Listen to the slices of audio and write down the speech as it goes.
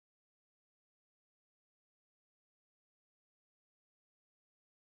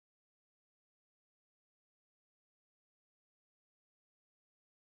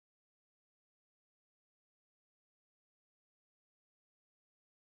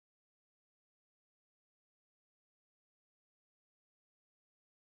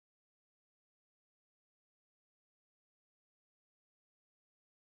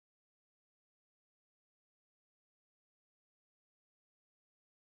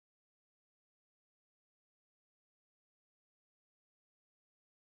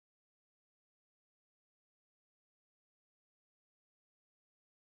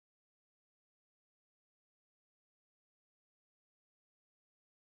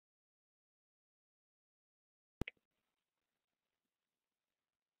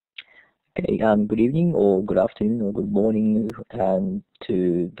Okay, good evening or good afternoon or good morning to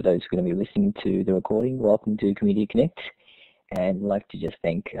for those who are going to be listening to the recording. Welcome to Community Connect, and I'd like to just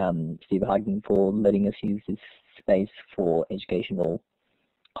thank Steve Hagen for letting us use this space for educational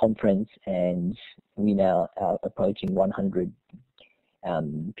conference, and we now are approaching 100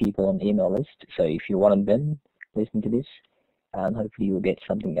 people on the email list. So if you're one of them listening to this, hopefully you'll get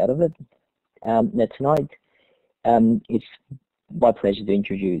something out of it. Now tonight, it's my pleasure to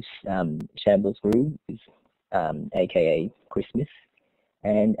introduce Shambles Guru, aka Christmas,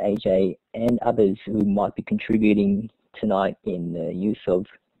 and AJ, and others who might be contributing tonight in the use of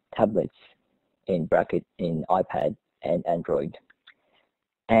tablets, in bracket, in iPad and Android.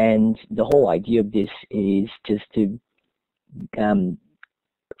 And the whole idea of this is just to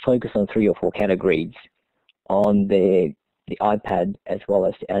focus on 3 or 4 categories on the iPad as well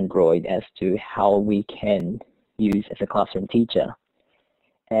as the Android as to how we can use as a classroom teacher.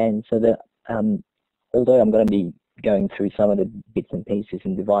 And so that although I'm going to be going through some of the bits and pieces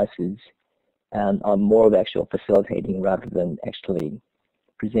and devices, I'm more of actual facilitating rather than actually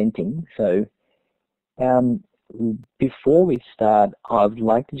presenting. So before we start, I'd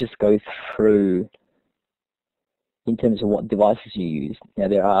like to just go through in terms of what devices you use. Now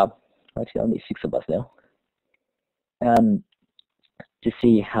there are actually only 6 of us now. To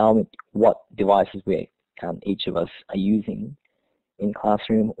see what devices each of us are using in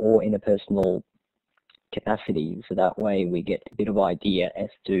classroom or in a personal capacity, so that way we get a bit of idea as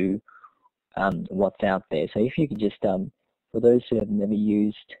to what's out there. So if you could just, for those who have never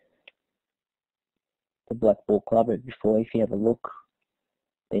used the Blackboard Collaborate before, if you have a look,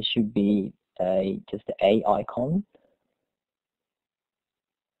 there should be just an A icon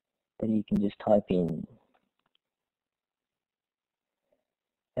that you can just type in.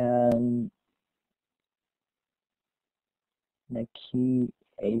 The key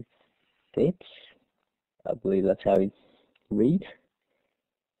A fits, I believe that's how it reads.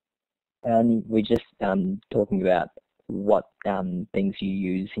 And we're just talking about what things you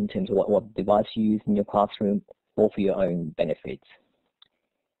use in terms of what device you use in your classroom or for your own benefits.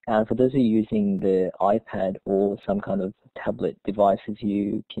 And for those who are using the iPad or some kind of tablet devices,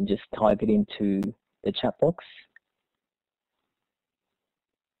 you can just type it into the chat box.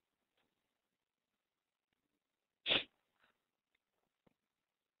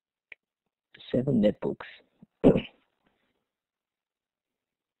 7 netbooks.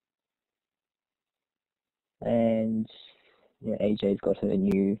 And yeah, AJ's got a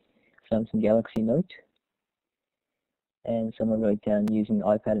new Samsung Galaxy Note. And someone wrote down using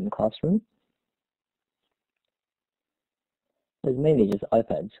iPad in the classroom. There's mainly just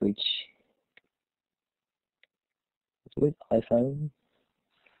iPads, which is with iPhone.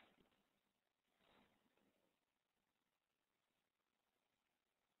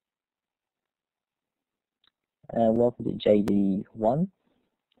 Welcome to JD1.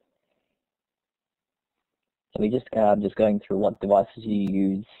 So we're just going through what devices you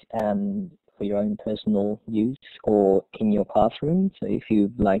use for your own personal use or in your classroom. So if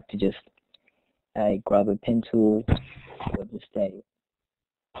you'd like to just grab a pen tool or just a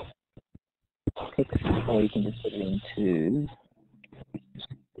text, or you can just put it into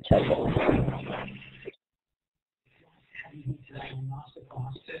the chat box.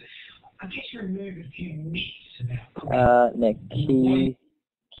 Now key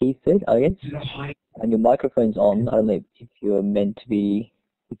fit, I guess. And your microphone's on. I don't know if you're meant to be,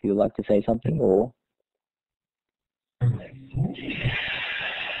 if you'd like to say something or. I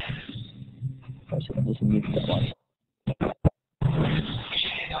should just mute that one.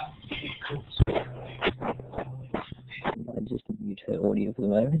 I just mute her audio for the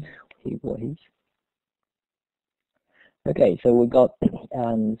moment. Okay, so we've got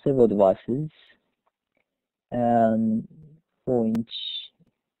several devices. 4-inch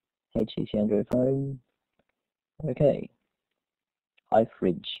HTC Android phone. Okay.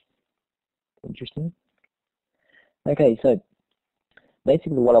 iFridge. Interesting. Okay, so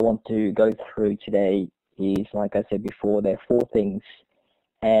basically what I want to go through today is, like I said before, there are 4 things,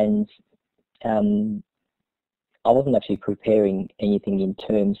 and I wasn't actually preparing anything in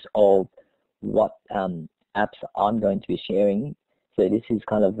terms of what apps I'm going to be sharing. So this is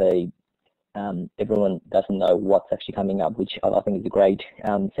kind of a everyone doesn't know what's actually coming up, which I think is a great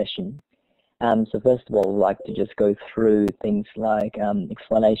session. So first of all, I'd like to just go through things like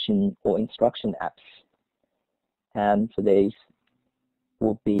explanation or instruction apps. So these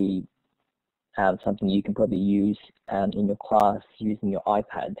will be something you can probably use in your class using your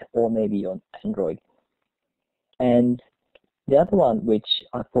iPad or maybe on Android. And the other one, which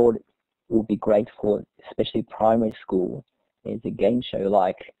I thought would be great for especially primary school, is a game show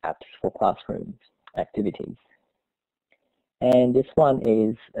like apps for classroom activities. And this one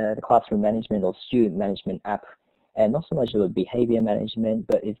is the classroom management or student management app, and not so much of a behavior management,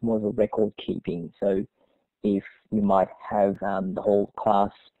 but it's more of a record keeping. So if you might have the whole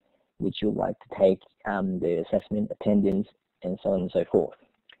class which you'd like to take the assessment, attendance, and so on and so forth.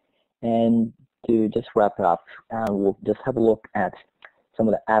 And to just wrap it up, we'll just have a look at some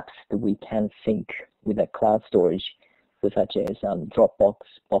of the apps that we can sync with that cloud storage, such as Dropbox,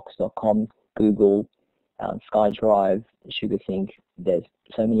 Box.com, Google, SkyDrive, SugarSync. There's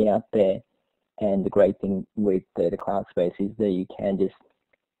so many out there, and the great thing with the cloud space is that you can just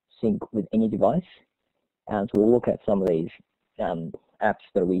sync with any device. So we'll look at some of these apps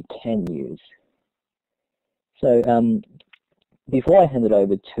that we can use. So before I hand it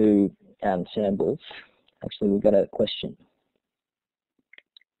over to Shambles, actually we've got a question.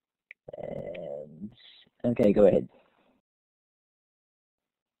 And, okay, go ahead.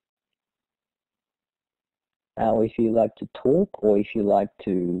 If you like to talk, or if you like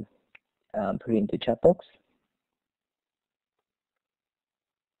to put it into chat box.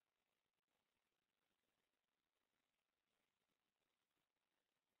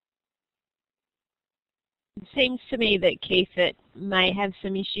 It seems to me that Keith may have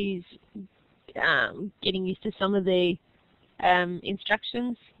some issues getting used to some of the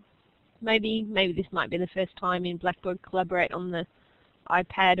instructions. Maybe this might be the first time in Blackboard Collaborate on the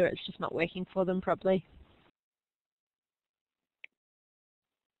iPad, or it's just not working for them properly.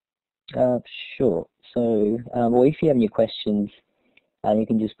 Sure. So, well, if you have any questions, you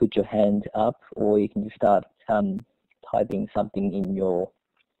can just put your hand up, or you can just start typing something in your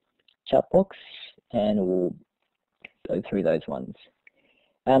chat box, and we'll go through those ones.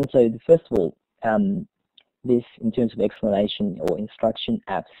 So, first of all, this, in terms of explanation or instruction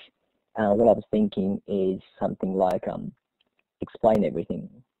apps, what I was thinking is something like Explain Everything.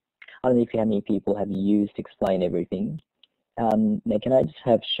 I don't know if how many people have used Explain Everything. Now, can I just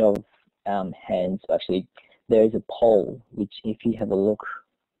have show of hands? Actually, there is a poll, which if you have a look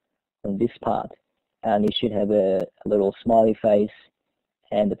on this part, you should have a little smiley face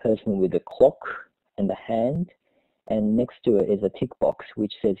and the person with the clock and the hand, and next to it is a tick box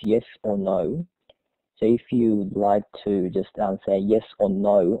which says yes or no. So if you'd like to just say yes or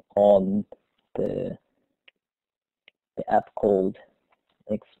no on the app called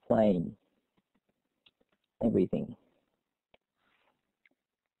Explain Everything.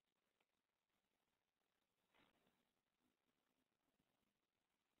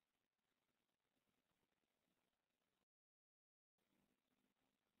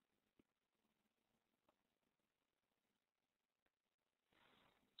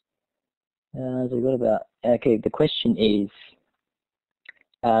 So we've got about, okay, the question is,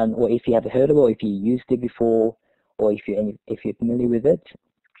 or if you have heard of it, or if you used it before, or if you're familiar with it,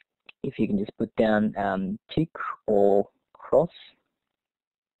 if you can just put down tick or cross.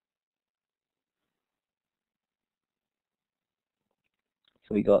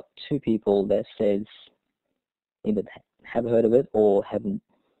 So we got two people that says either have heard of it or haven't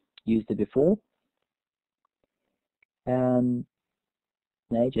used it before.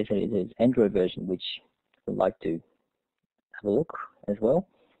 Now, AJ said it is Android version, which I would like to have a look as well.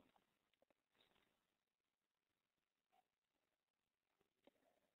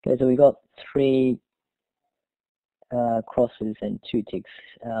 Okay, so we got three crosses and two ticks.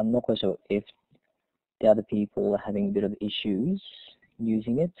 I'm not quite sure if the other people are having a bit of issues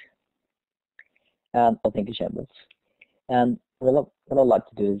using it. Oh, thank you, Shambles. What I'd like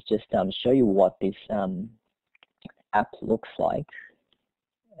to do is just show you what this app looks like,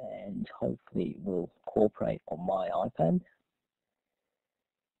 and hopefully it will cooperate on my iPad.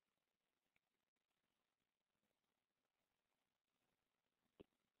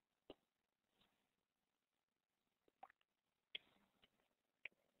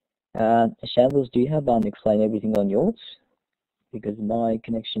 Shambles, do you have Explain Everything on yours? Because my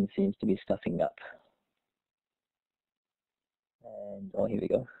connection seems to be stuffing up. And oh, here we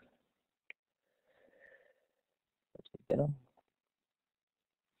go. That's a bit better.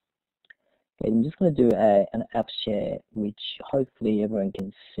 Okay, I'm just going to do an app share, which hopefully everyone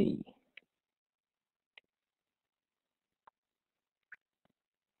can see.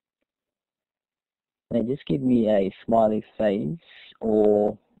 Now just give me a smiley face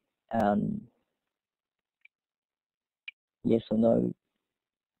or yes or no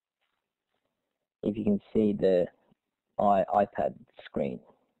if you can see my iPad screen.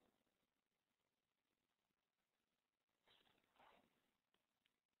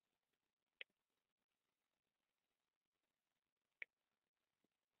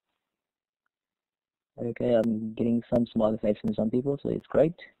 Okay, I'm getting some smiley faces from some people, so it's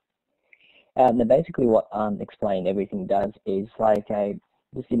great. Now basically what Explain Everything does is like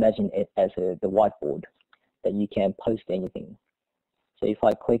just imagine it as the whiteboard that you can post anything. So if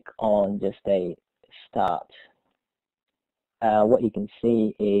I click on just a start, what you can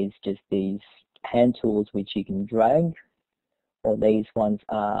see is just these hand tools which you can drag, or these ones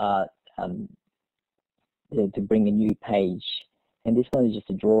are to bring a new page. And this one is just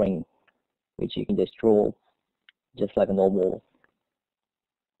a drawing, which you can just draw just like a normal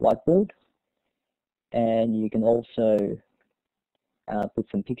whiteboard. And you can also put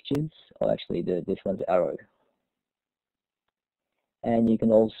some pictures, or actually this one's arrow. And you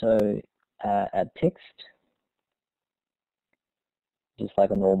can also add text, just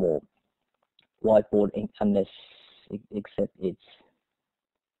like a normal whiteboard, unless except it's.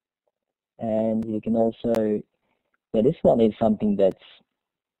 And you can also, now this one is something that's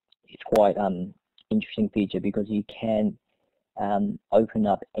quite interesting feature, because you can open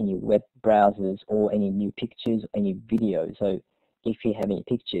up any web browsers or any new pictures, any videos. So if you have any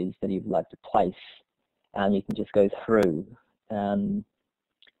pictures that you'd like to place, you can just go through. And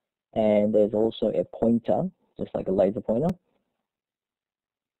there's also a pointer, just like a laser pointer.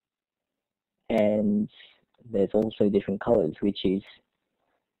 And there's also different colors, which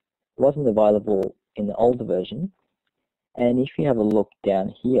wasn't available in the older version. And if you have a look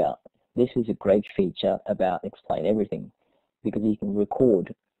down here, this is a great feature about Explain Everything, because you can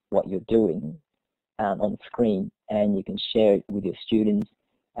record what you're doing on screen, and you can share it with your students.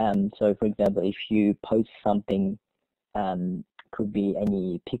 So for example, if you post something, could be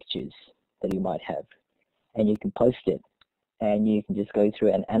any pictures that you might have, and you can post it, and you can just go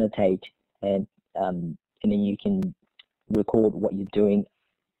through and annotate, and then you can record what you're doing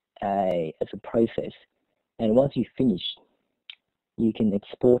as a process. And once you finish, you can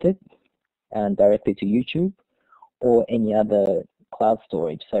export it directly to YouTube or any other cloud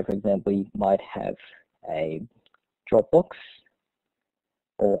storage. So for example, you might have a Dropbox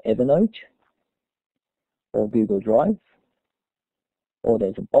or Evernote or Google Drive, or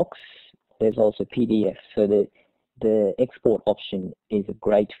there's a box. There's also PDF. So the export option is a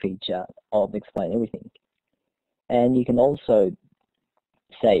great feature of Explain Everything. And you can also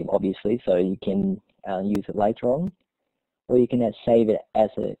save, obviously, so you can use it later on, or you can save it as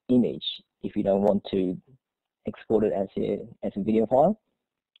an image if you don't want to export it as a video file.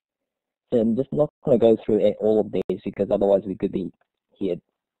 So I'm just not going to go through all of these, because otherwise we could be here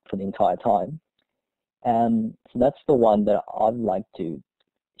for the entire time. So that's the one that I'd like to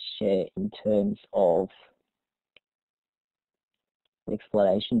share in terms of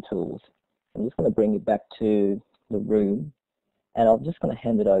explanation tools. I'm just going to bring it back to the room, and I'm just going to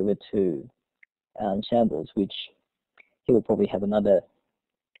hand it over to Shambles, which he will probably have another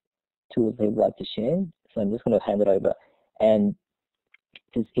tool they would like to share. So I'm just going to hand it over, and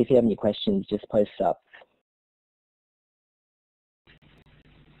if you have any questions, just post up.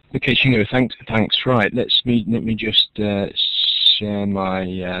 Okay, Shingo, thanks. Right, let me just share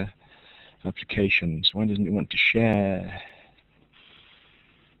my applications. Why doesn't it want to share?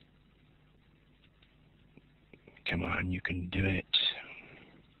 Come on, you can do it.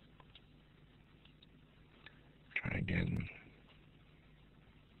 Try again.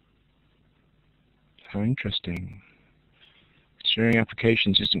 How interesting. Sharing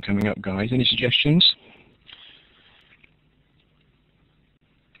applications isn't coming up, guys. Any suggestions?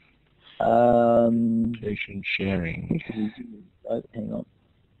 Application sharing. Oh, hang on.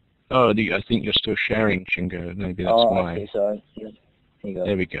 Oh, I think you're still sharing, Shingo. Maybe that's why. Okay, sorry. Here you go.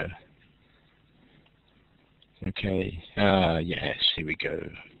 There we go. Okay. Yes, here we go.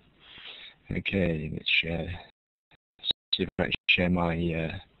 Okay, let's share. See if I can share my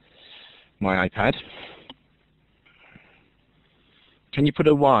my iPad. Can you put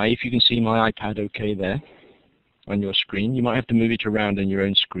a Y if you can see my iPad okay there on your screen? You might have to move it around on your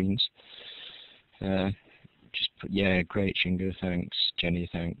own screens. Just put, yeah, great, Shingo, thanks. Jenny,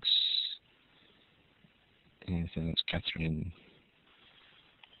 thanks. Yeah, thanks, Catherine.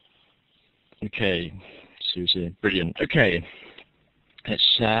 Okay, Susie, brilliant. Okay,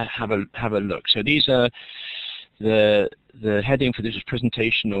 let's have a look. So these are the heading for this is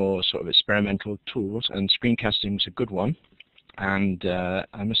presentation or sort of experimental tools, and screencasting is a good one. And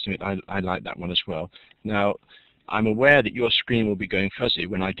I must admit, I like that one as well. Now, I'm aware that your screen will be going fuzzy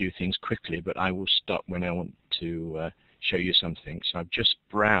when I do things quickly, but I will stop when I want to show you something. So I've just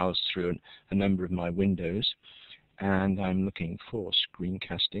browsed through a number of my windows, and I'm looking for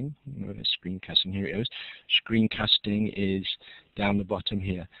screencasting. Screencasting, here it is. Screencasting is down the bottom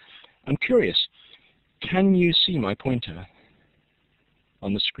here. I'm curious, can you see my pointer?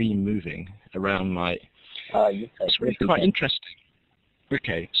 on the screen moving around my... Yes, it's really quite interesting.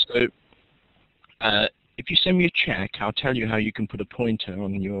 Okay, so if you send me a check, I'll tell you how you can put a pointer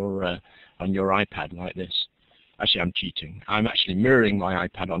on your iPad like this. Actually, I'm cheating. I'm actually mirroring my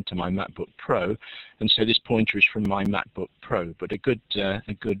iPad onto my MacBook Pro, and so this pointer is from my MacBook Pro, but a good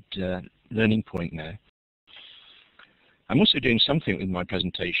learning point there. I'm also doing something with my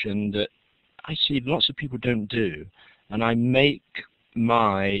presentation that I see lots of people don't do, and I make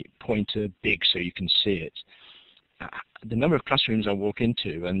my pointer big so you can see it. The number of classrooms I walk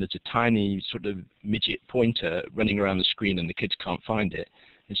into and there's a tiny sort of midget pointer running around the screen and the kids can't find it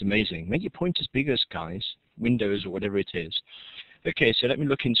is amazing. Make your pointers bigger, guys, Windows or whatever it is. Okay, so let me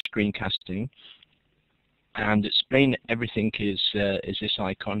look in screencasting and explain everything is this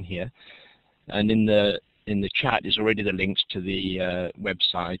icon here. And in the chat is already the links to the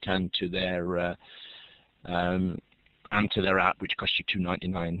website and to their app, which costs you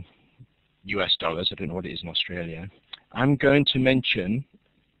 $2.99 US dollars. I don't know what it is in Australia. I'm going to mention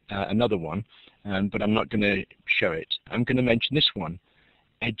another one, but I'm not going to show it. I'm going to mention this one,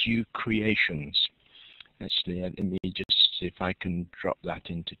 Edu Creations. Actually, let me just see if I can drop that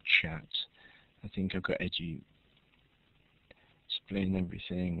into chat. I think I've got Edu. Explain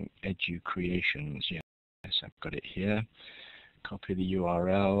everything. Edu Creations. Yes, I've got it here. Copy the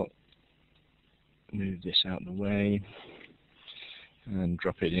URL. Move this out of the way. And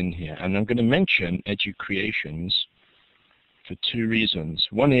drop it in here. And I'm going to mention Edu Creations for two reasons.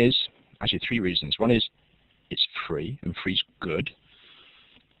 One is, actually three reasons. One is it's free, and free's good.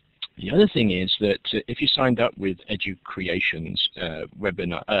 The other thing is that if you signed up with Edu Creations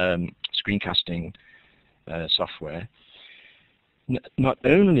webinar screencasting software, not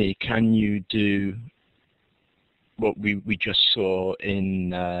only can you do what we just saw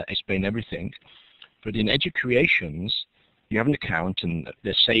in Explain Everything, but in Edu Creations, you have an account and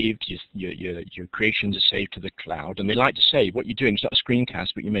they're saved, your creations are saved to the cloud, and they like to say what you're doing is not a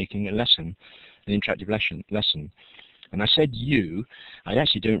screencast, but you're making a lesson, an interactive lesson. And I said you, I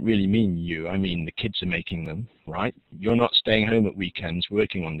actually don't really mean you, I mean the kids are making them, right? You're not staying home at weekends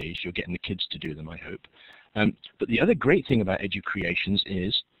working on these, you're getting the kids to do them, I hope. But the other great thing about Edu Creations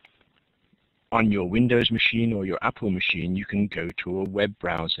is on your Windows machine or your Apple machine, you can go to a web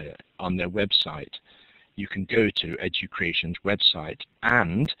browser on their website. You can go to Edu Creations website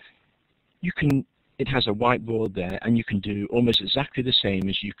and you can, it has a whiteboard there and you can do almost exactly the same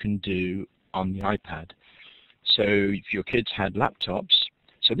as you can do on the iPad. So if your kids had laptops,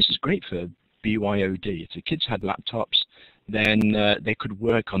 so this is great for BYOD. If the kids had laptops, then they could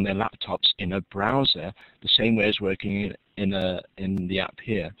work on their laptops in a browser the same way as working in the app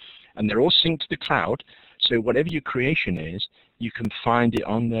here. And they're all synced to the cloud, so whatever your creation is, you can find it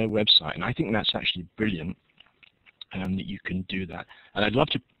on their website. And I think that's actually brilliant that you can do that. And I'd love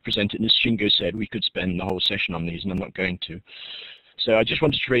to present it, and as Shingo said, we could spend the whole session on these, and I'm not going to. So I just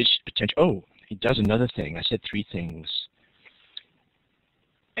wanted to raise attention. Oh, it does another thing. I said three things.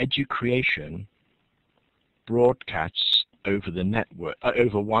 Edu Creation broadcasts over the network, over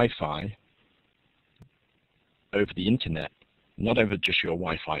Wi-Fi, over the internet, not over just your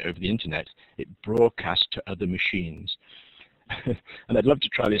Wi-Fi, over the internet. It broadcasts to other machines. And I'd love to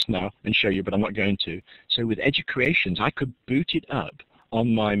try this now and show you, but I'm not going to. So with Edu Creations, I could boot it up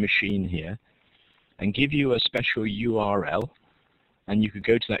on my machine here and give you a special URL, and you could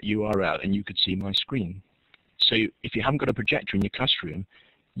go to that URL and you could see my screen. So if you haven't got a projector in your classroom,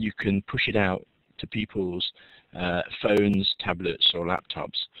 you can push it out to people's phones, tablets, or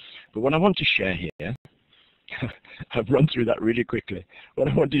laptops. But what I want to share here, I've run through that really quickly. What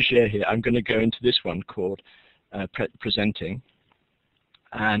I want to share here, I'm going to go into this one called Presenting.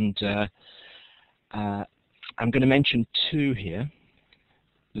 And I'm going to mention two here.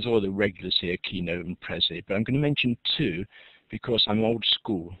 There's all the regulars here, Keynote and Prezi, but I'm going to mention two because I'm old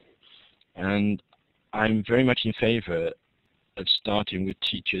school. And I'm very much in favor of starting with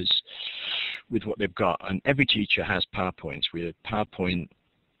teachers with what they've got. And every teacher has PowerPoints. We're PowerPoint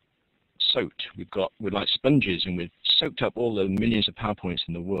soaked. We're like sponges, and we've soaked up all the millions of PowerPoints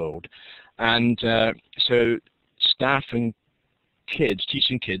in the world. And so staff and kids,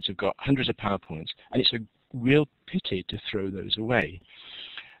 teaching kids, have got hundreds of PowerPoints, and it's a real pity to throw those away.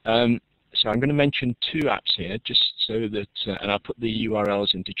 So I'm going to mention two apps here, just so that, and I'll put the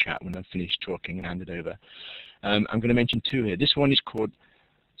URLs into chat when I've finished talking and hand it over. I'm going to mention two here. This one is called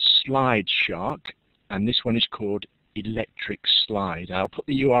Slide Shark, and this one is called Electric Slide. I'll put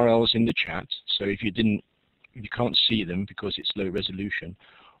the URLs in the chat, so if you can't see them because it's low resolution,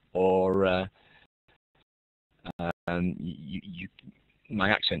 or my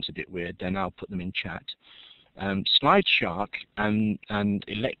accent's a bit weird, then I'll put them in chat. Slide Shark and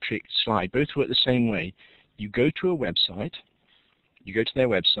Electric Slide both work the same way. You go to a website, you go to their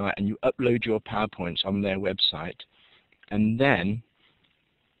website and you upload your PowerPoints on their website, and then,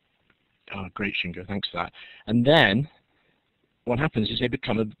 oh great Shingo, thanks for that. And then what happens is they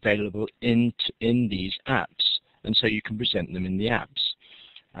become available in these apps, and so you can present them in the apps.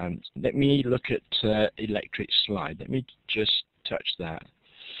 Let me look at Electric Slide. Let me just touch that.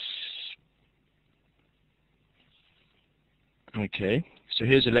 Okay, so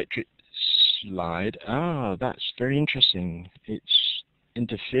here's Electric Slide. Ah, that's very interesting. It's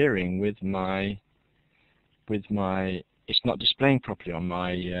interfering with my, it's not displaying properly on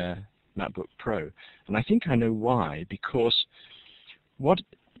my MacBook Pro. And I think I know why, because what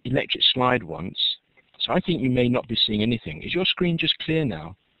Electric Slide wants, so I think you may not be seeing anything. Is your screen just clear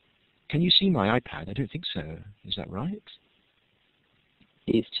now? Can you see my iPad? I don't think so. Is that right?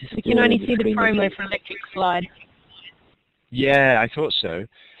 It's just we can only see the promo for Electric Slide. Yeah, I thought so.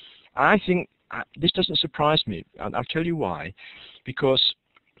 I think this doesn't surprise me. I'll tell you why. Because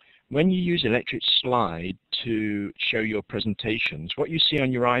when you use Electric Slide to show your presentations, what you see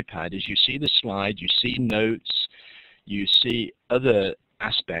on your iPad is you see the slide, you see notes, you see other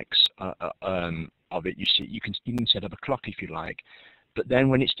aspects of it. You can set up a clock if you like. But then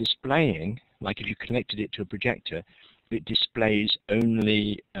when it's displaying, like if you connected it to a projector, it displays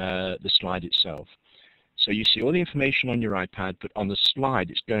only the slide itself. So you see all the information on your iPad, but on the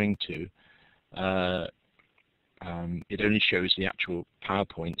slide it's going to, it only shows the actual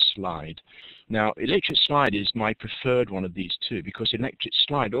PowerPoint slide. Now, Electric Slide is my preferred one of these two, because Electric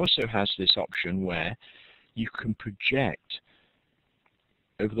Slide also has this option where you can project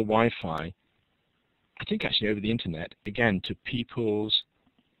over the Wi-Fi, I think actually over the internet, again, to people's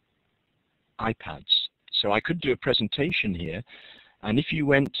iPads. So I could do a presentation here, and if you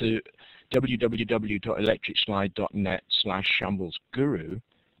went to www.electricslide.net/shamblesguru,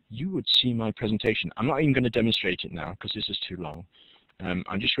 you would see my presentation. I'm not even going to demonstrate it now because this is too long.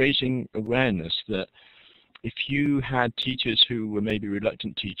 I'm just raising awareness that if you had teachers who were maybe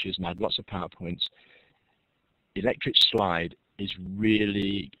reluctant teachers and had lots of PowerPoints, Electric Slide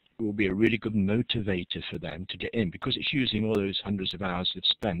will be a really good motivator for them to get in, because it's using all those hundreds of hours they've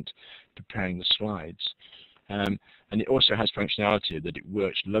spent preparing the slides. And it also has functionality that it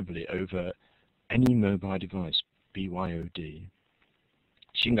works lovely over any mobile device, BYOD.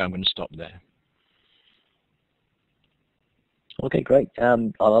 Shingo, I'm going to stop there. Okay, great. I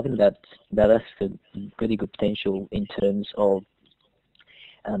think that has a really good potential in terms of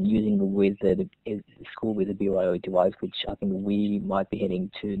using with the school with the BYO device, which I think we might be heading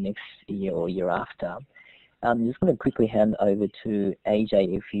to next year or year after. I'm just going to quickly hand over to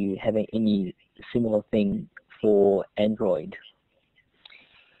AJ if you have any similar thing for Android.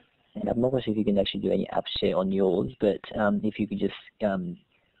 And I'm not sure if you can actually do any app share on yours, but if you could just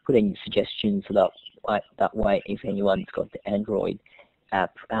put any suggestions so that way if anyone's got the Android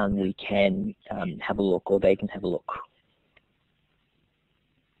app, we can have a look, or they can have a look.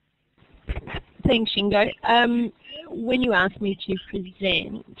 Thanks, Shingo. When you asked me to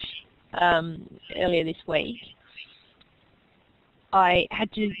present earlier this week, I had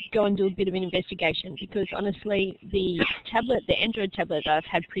to go and do a bit of an investigation, because honestly, the Android tablet that I've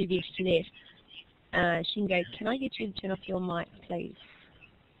had previous to this, Shingo, can I get you to turn off your mic, please?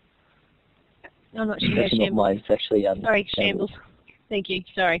 No, not Shingo, Shambles. Not mine. It's actually sorry, Shambles. Thank you.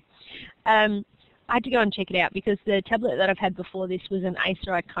 Sorry. I had to go and check it out, because the tablet that I've had before this was an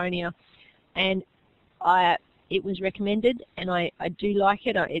Acer Iconia, and it was recommended, and I do like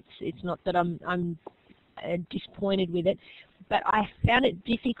it. It's not that I'm disappointed with it, but I found it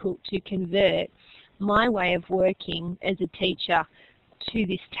difficult to convert my way of working as a teacher to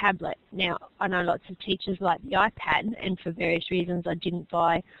this tablet. Now, I know lots of teachers like the iPad, and for various reasons I didn't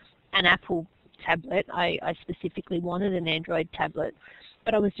buy an Apple tablet. I specifically wanted an Android tablet,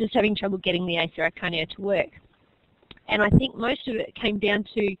 but I was just having trouble getting the Acer Iconia to work. And I think most of it came down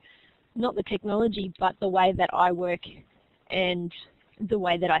to not the technology, but the way that I work and the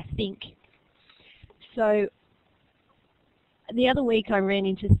way that I think. So the other week I ran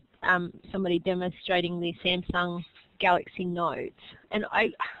into somebody demonstrating the Samsung Galaxy Notes, and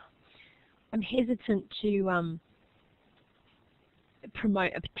I'm hesitant to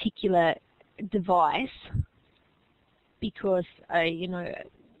promote a particular device, because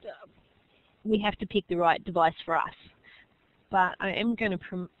we have to pick the right device for us. But I am going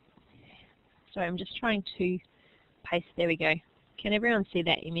to sorry, I'm just trying to paste. There we go. Can everyone see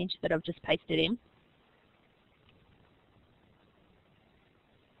that image that I've just pasted in?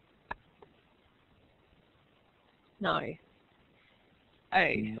 No.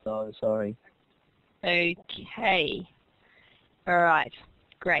 Oh. No, sorry. Okay. All right.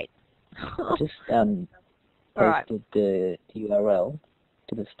 Great. Just All right. posted the URL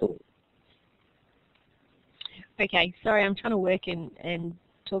to the store. Okay. Sorry, I'm trying to work and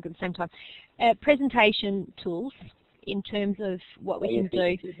talk at the same time. Presentation tools in terms of what we can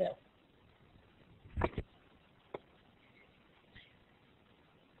do.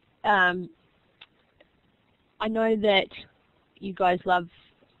 I know that you guys love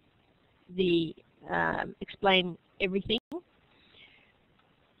the explain everything.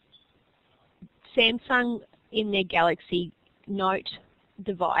 Samsung in their Galaxy Note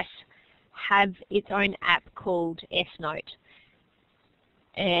device have its own app called S-Note.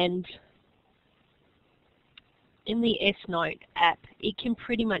 And in the S-Note app, it can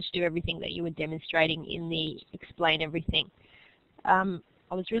pretty much do everything that you were demonstrating in the Explain Everything. I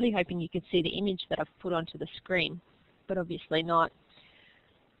was really hoping you could see the image that I've put onto the screen, but obviously not.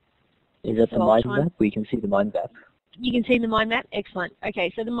 Is that the mind map? We can see the mind map. You can see the mind map? Excellent.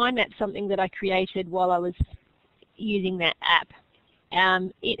 Okay, so the mind map is something that I created while I was using that app.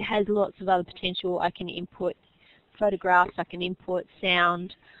 It has lots of other potential. I can input photographs, I can input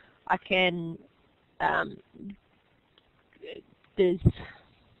sound, I can, there's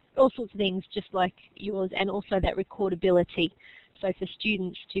all sorts of things just like yours, and also that recordability, so for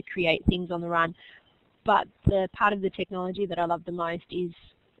students to create things on the run. But the part of the technology that I love the most is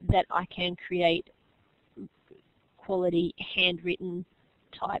that I can create quality handwritten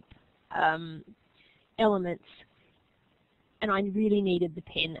type elements, and I really needed the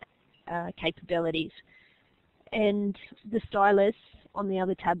pen capabilities. And the stylus on the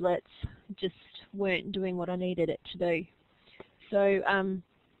other tablets just weren't doing what I needed it to do. So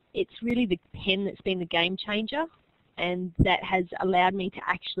it's really the pen that's been the game changer, and that has allowed me to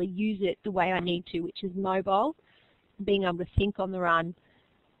actually use it the way I need to, which is mobile, being able to think on the run,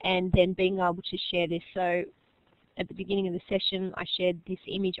 and then being able to share this. So at the beginning of the session, I shared this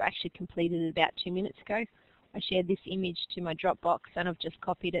image. I actually completed it about 2 minutes ago. I shared this image to my Dropbox, and I've just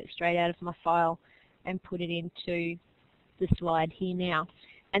copied it straight out of my file and put it into the slide here now.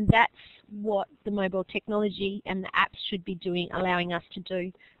 And that's what the mobile technology and the apps should be doing, allowing us to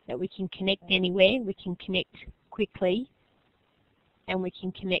do, that we can connect anywhere, we can connect quickly, and we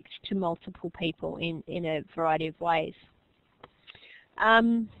can connect to multiple people in a variety of ways.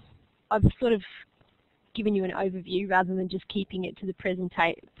 I've sort of given you an overview rather than just keeping it to the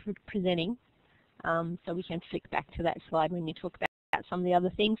presenting. So we can flick back to that slide when you talk about some of the other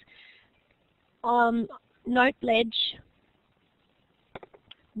things. Noteledge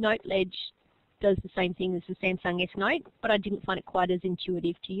does the same thing as the Samsung S-Note, but I didn't find it quite as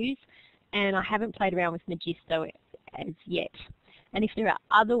intuitive to use, and I haven't played around with Magisto as yet. And if there are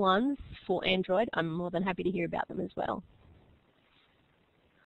other ones for Android, I'm more than happy to hear about them as well.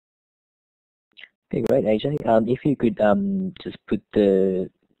 Okay, great, AJ. If you could just put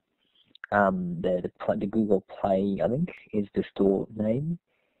the Google Play, I think, is the store name,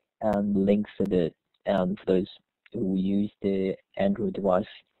 links so that for those who use the Android device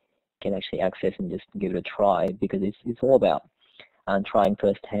can actually access and just give it a try, because it's all about trying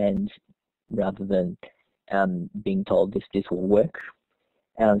firsthand rather than being told this will work.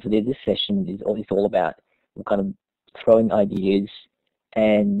 So this session is all about kind of throwing ideas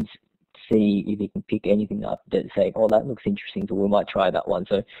and see if you can pick anything up that say, oh, that looks interesting, so we might try that one.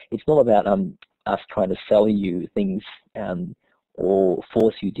 So it's not about us trying to sell you things or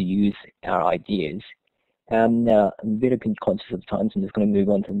force you to use our ideas. Now, I'm a bit conscious of time, so I'm just going to move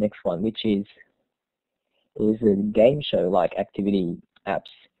on to the next one, which is a game show like activity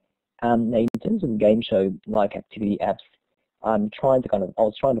apps. Now, in terms of game show like activity apps, I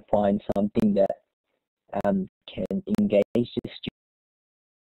was trying to find something that can engage the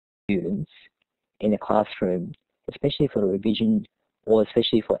students in a classroom, especially for revision or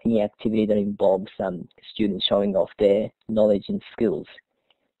especially for any activity that involves students showing off their knowledge and skills.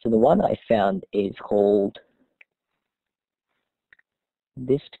 So the one I found is called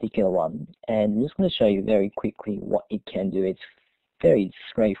this particular one, and I'm just going to show you very quickly what it can do. It's very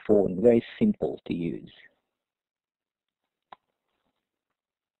straightforward and very simple to use.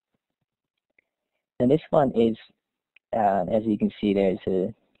 And this one is, as you can see, there's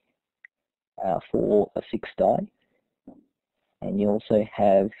a 4 or 6 die, and you also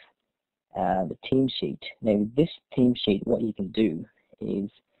have the team sheet. Now with this team sheet, what you can do is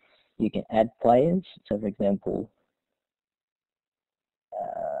you can add players. So for example,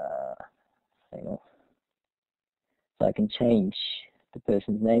 so I can change the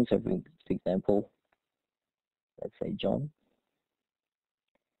person's name. So for example, let's say John,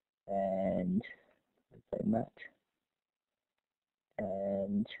 and let's say Matt,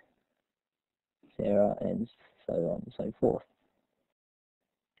 and Sarah, and so on and so forth.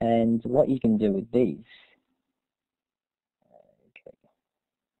 And what you can do with these, okay,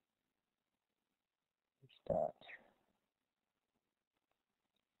 start.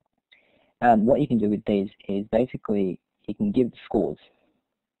 What you can do with these is basically you can give scores.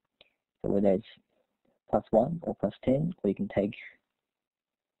 So whether it's +1 or +10, or you can take,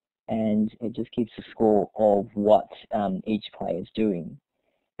 and it just keeps a score of what each player is doing.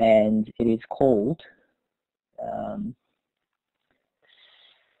 And it is called, I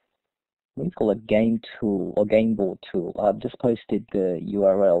think it's called a game tool or game board tool. I've just posted the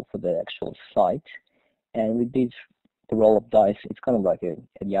URL for the actual site. And with these, the roll of dice, it's kind of like a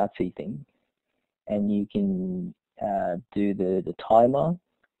Yahtzee thing. And you can do the timer,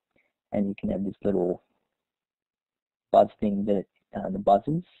 and you can have this little buzz thing that the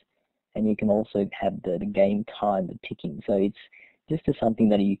buzzers, and you can also have the game time, the ticking. So it's just something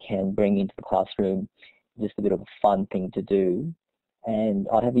that you can bring into the classroom, just a bit of a fun thing to do. And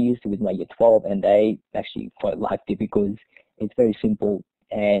I have used it with my Year 12, and they actually quite liked it because it's very simple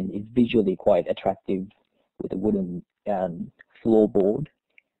and it's visually quite attractive with a wooden floorboard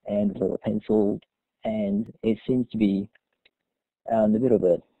and a little pencil, and it seems to be a bit of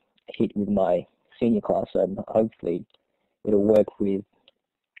a hit with my senior class, so hopefully it'll work with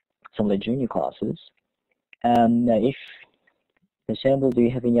some of the junior classes. Now, if the sample, do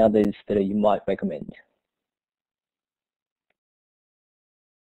you have any others that you might recommend?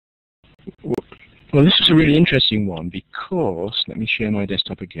 Well, this is a really interesting one because, let me share my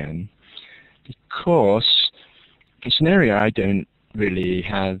desktop again, because it's an area I don't really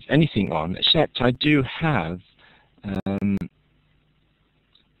have anything on, except I do have an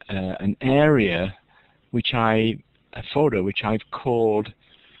area a folder which I've called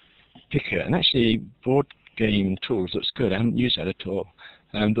Picker, and actually board game tools looks good. I haven't used that at all.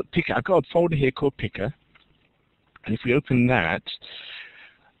 But Picker, I've got a folder here called Picker, and if we open that,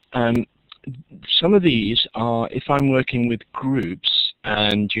 some of these are if I'm working with groups,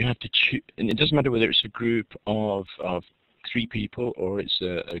 and you have to choose, and it doesn't matter whether it's a group of 3 people or it's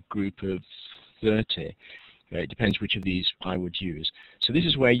a group of 30. It depends which of these I would use. So this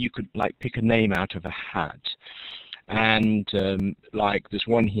is where you could like pick a name out of a hat. And like there's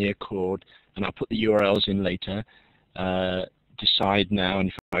one here called, and I'll put the URLs in later, Decide Now, and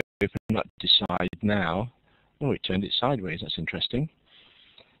if I open up Decide Now, oh, it turned it sideways, that's interesting.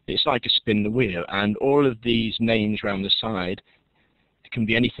 It's like a spin the wheel, and all of these names around the side, it can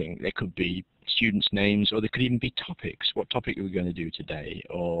be anything. They could be students' names, or they could even be topics. What topic are we going to do today?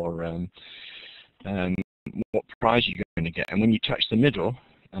 Or what prize you're going to get. And when you touch the middle,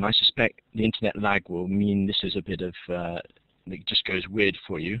 and I suspect the internet lag will mean this is a bit of, it just goes weird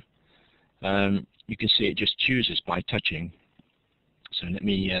for you. You can see it just chooses by touching. So let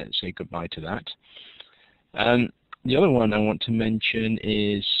me say goodbye to that. The other one I want to mention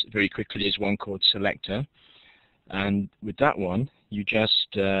is, very quickly, is one called Selector. And with that one, you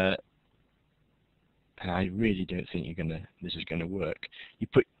just, I really don't think this is gonna work. You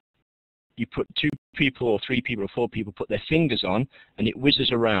put 2 people or 3 people or 4 people, put their fingers on, and it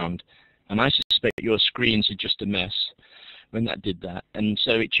whizzes around. And I suspect your screens are just a mess when that did that. And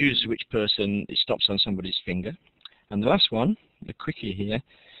so it chooses which person, it stops on somebody's finger. And the last one, the quickie here,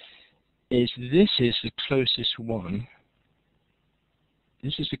 is this is the closest one.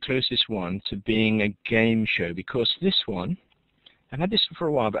 This is the closest one to being a game show, because this one, I've had this for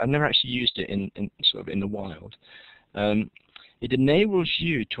a while, but I've never actually used it in sort of in the wild. It enables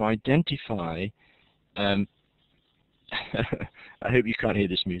you to identify. I hope you can't hear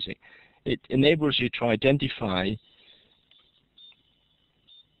this music. It enables you to identify.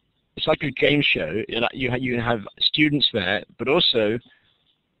 It's like a game show. You have students there, but also.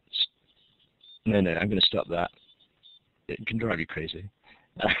 No, I'm going to stop that. It can drive you crazy.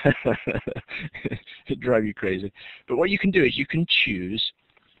 It drive you crazy. But what you can do is you can choose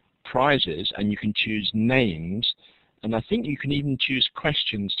prizes, and you can choose names, and I think you can even choose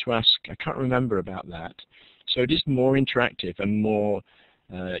questions to ask. I can't remember about that. So it is more interactive and more,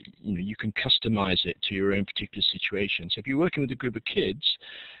 you can customize it to your own particular situation. So if you're working with a group of kids,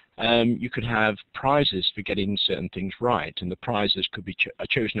 you could have prizes for getting certain things right, and the prizes could be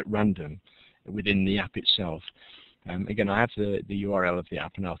chosen at random within the app itself. Again, I have the URL of the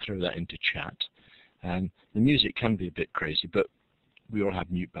app, and I'll throw that into chat. The music can be a bit crazy, but we all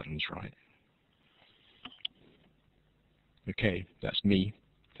have mute buttons, right? Okay, that's me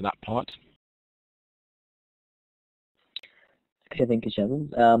for that part. Okay, thank you,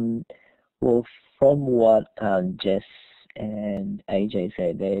 Sheldon. Well, from what Jess and AJ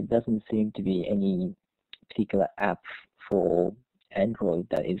said, there doesn't seem to be any particular app for Android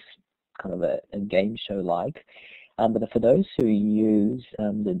that is kind of a game show like. But for those who use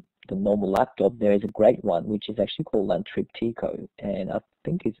the normal laptop, there is a great one which is actually called Triptycho, and I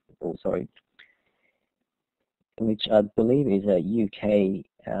think it's which I believe is a UK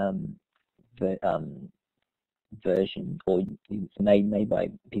version, or it's made by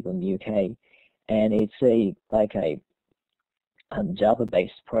people in the UK, and it's a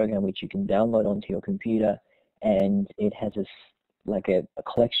Java-based program which you can download onto your computer, and it has a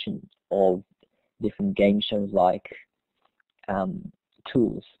collection of different game shows like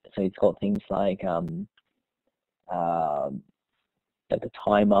tools. So it's got things like the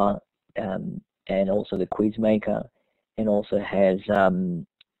timer, and also the quiz maker, and also has I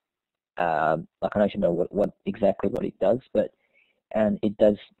don't actually know what exactly it does, but it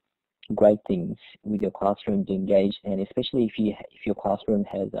does great things with your classroom to engage, and especially if your classroom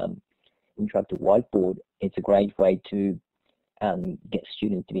has interactive whiteboard, it's a great way to get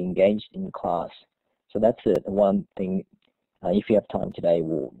students to be engaged in the class. So that's the one thing, if you have time today,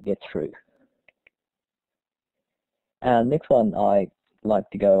 we'll get through. Next one I like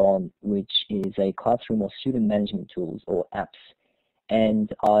to go on, which is a classroom or student management tools, or apps. And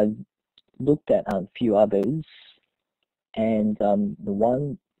I've looked at a few others, and the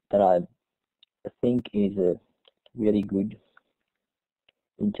one that I think is a really good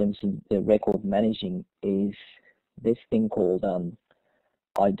in terms of the record managing is this thing called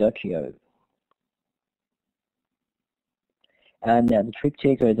Idokio. And now the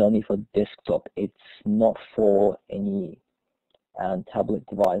Triptycho is only for desktop. It's not for any tablet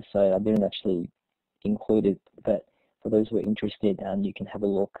device, so I didn't actually include it. But for those who are interested, you can have a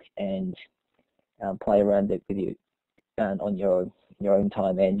look and play around it with you on your own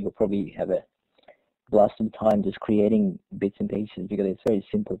time, and you'll probably have a blast of time just creating bits and pieces because it's very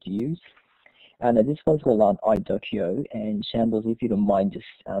simple to use. And this one's called Idokio, and Shambles, if you don't mind just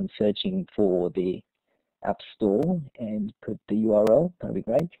searching for the App Store and put the URL, that'd be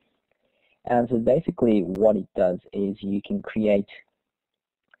great. And so basically what it does is you can create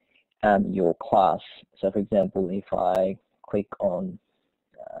your class. So for example, if I click on,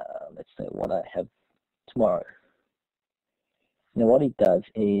 let's say what I have tomorrow. Now what it does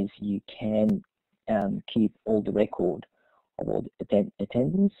is you can keep all the record of all the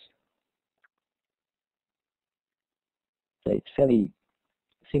attendance. So it's fairly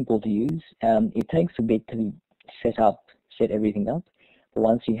simple to use. It takes a bit to set everything up, but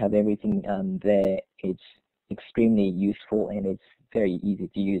once you have everything there, it's extremely useful, and it's very easy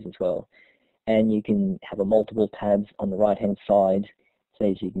to use as well. And you can have multiple tabs on the right hand side. So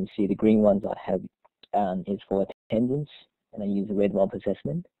as you can see, the green ones I have is for attendance, and I use the red one for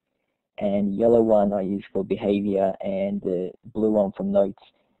assessment, and yellow one I use for behavior, and the blue one for notes.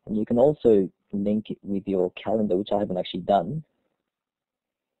 And you can also link it with your calendar, which I haven't actually done.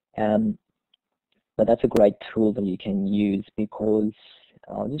 But that's a great tool that you can use, because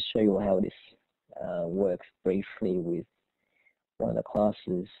I'll just show you how this works briefly with one of the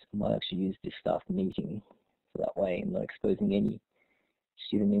classes. I might actually use this staff meeting, so that way I'm not exposing any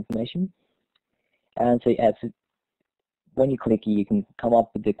student information. And so when you click, you can come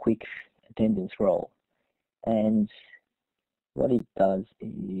up with the quick attendance roll. And what it does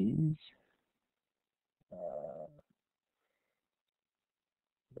is,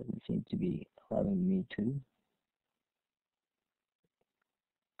 doesn't seem to be allowing me to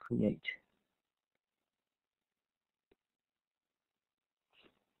create.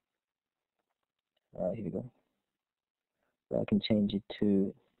 Here we go. So I can change it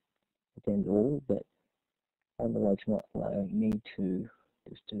to attend all, but I don't know why it's not allowing me to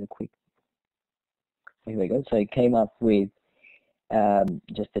just do a quick. Here we go. So it came up with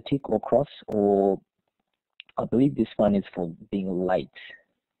just a tick or cross, or I believe this one is for being late.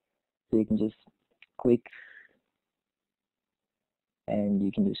 So you can just click and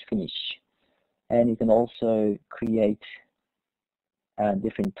you can just finish. And you can also create a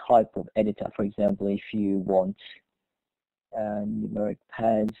different type of editor. For example, if you want numeric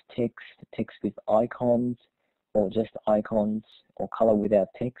pads, text with icons, or just icons, or color without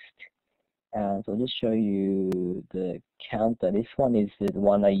text. So I'll just show you the counter. This one is the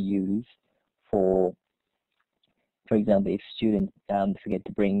one I use for example, if students forget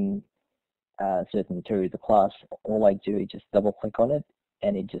to bring certain material to class, all I do is just double click on it,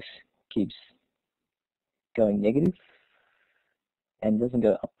 and it just keeps going negative and doesn't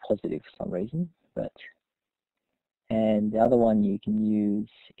go up positive for some reason. And the other one you can use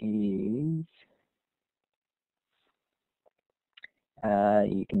is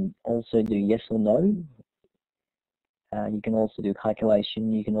you can also do yes or no. You can also do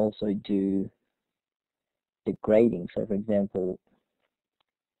calculation. You can also do the grading. So for example,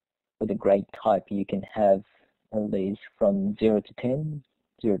 with a grade type, you can have all these from 0 to 10,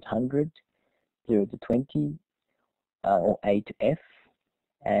 0 to 100, 0 to 20, or A to F,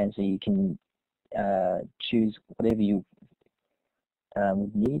 and so you can choose whatever you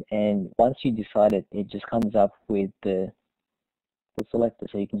would need, and once you decide it, it just comes up with the selector,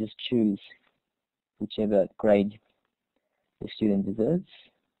 so you can just choose whichever grade the student deserves,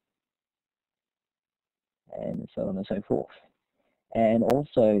 and so on and so forth. And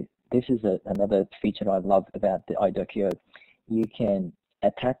also, this is another feature I love about the iDocuo. You can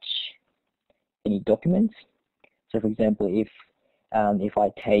attach any documents. So, for example, if I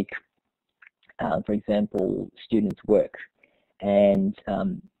take, for example, students' work, and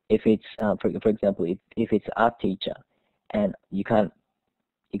if it's, for example, if it's an art teacher, and you can't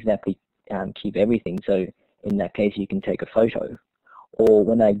exactly keep everything, so in that case, you can take a photo. Or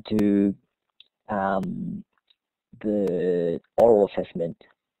when I do the oral assessment,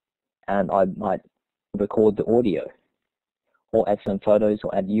 and I might record the audio or add some photos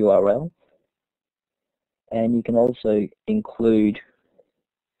or add URL. And you can also include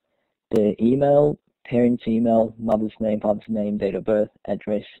the email, parent's email, mother's name, father's name, date of birth,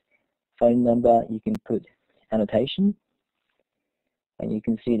 address, phone number. You can put annotation, and you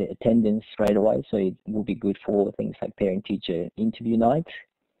can see the attendance straight away, so it will be good for things like parent-teacher interview night.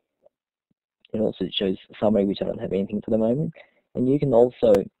 It also shows a summary, which I don't have anything for the moment. And you can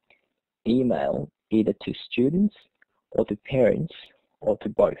also email either to students or to parents or to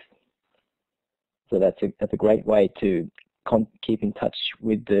both. So that's a great way to keep in touch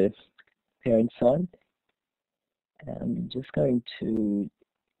with the parent side. I'm just going to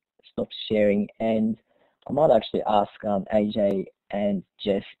stop sharing, and I might actually ask AJ and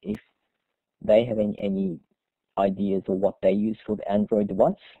Jess if they have any ideas of what they use for the Android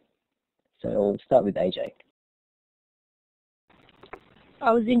device. So I'll start with AJ.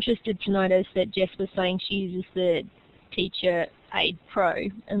 I was interested to notice that Jess was saying she uses the Teacher Aid Pro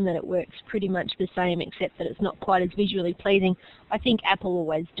and that it works pretty much the same, except that it's not quite as visually pleasing. I think Apple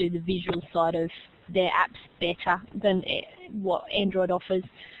always do the visual side of their apps better than what Android offers.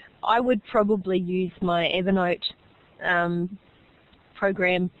 I would probably use my Evernote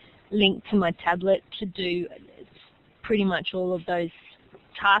program linked to my tablet to do pretty much all of those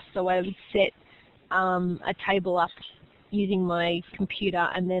tasks. So I would set a table up using my computer,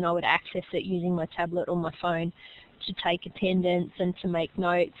 and then I would access it using my tablet or my phone to take attendance and to make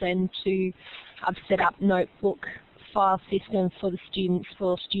notes, and I've set up notebook file systems for the students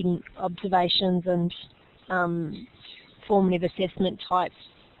for student observations and formative assessment type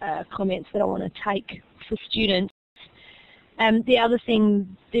comments that I want to take for students. The other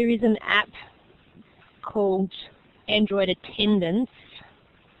thing, there is an app called Android Attendance.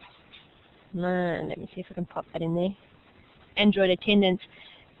 Let me see if I can pop that in there. Android Attendance,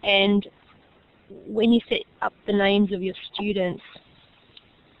 and when you set up the names of your students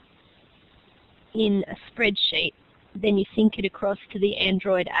in a spreadsheet, then you sync it across to the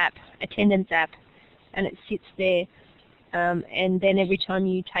Android app, Attendance app, and it sits there, and then every time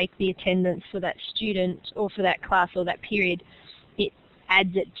you take the attendance for that student or for that class or that period, it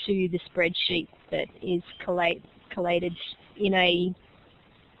adds it to the spreadsheet that is collated in a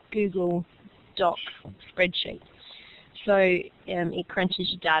Google Doc spreadsheet. So it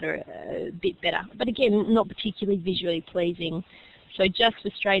crunches your data a bit better. But again, not particularly visually pleasing. So just for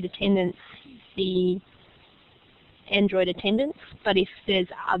straight attendance, the Android Attendance, but if there's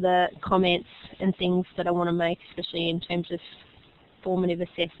other comments and things that I want to make, especially in terms of formative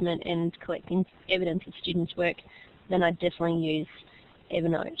assessment and collecting evidence of students' work, then I definitely use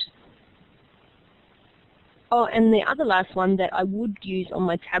Evernote. Oh, and the other last one that I would use on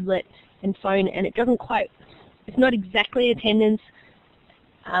my tablet and phone, and it doesn't quite, it's not exactly attendance,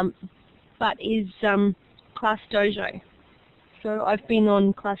 but is Class Dojo. So I've been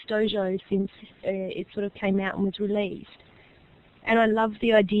on Class Dojo since it sort of came out and was released. And I love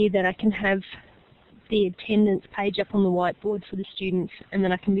the idea that I can have the attendance page up on the whiteboard for the students, and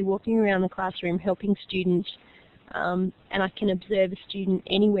then I can be walking around the classroom helping students, and I can observe a student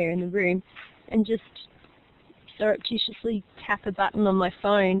anywhere in the room and just surreptitiously tap a button on my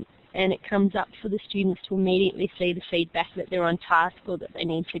phone, and it comes up for the students to immediately see the feedback that they're on task or that they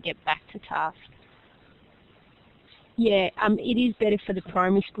need to get back to task. Yeah, it is better for the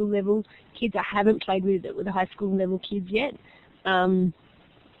primary school level kids. I haven't played with it with the high school level kids yet,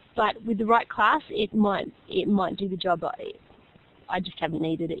 but with the right class, it might do the job. I just haven't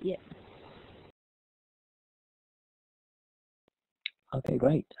needed it yet. Okay,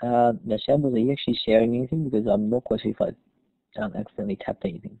 great. Now, Shambles, are you actually sharing anything? Because I'm not quite sure if I accidentally tapped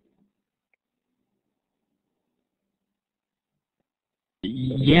anything.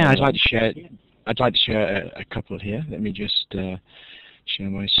 Yeah, I'd like to share. I'd like to share a couple here. Let me just share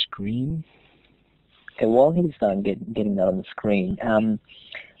my screen. Okay, while he's getting that on the screen,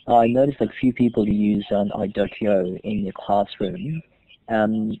 I noticed like a few people use iDocuo in your classroom.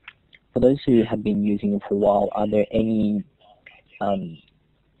 For those who have been using it for a while, are there any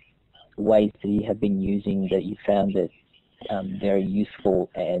ways that you have been using that you found that very useful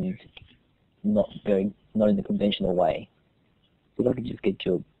and not in the conventional way? If I could just get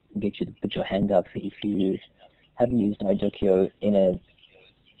you to put your hand up if you haven't used iDocuo in a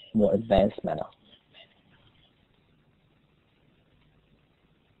more advanced manner.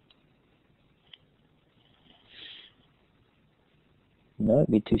 No, a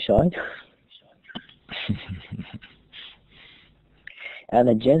bit too shy.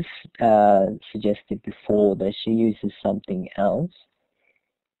 And Jess suggested before that she uses something else.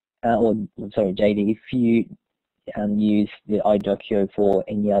 Sorry, JD, if you use the iDocuo for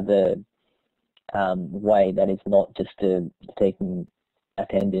any other way that is not just taking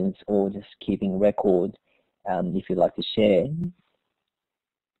attendance or just keeping record, if you'd like to share.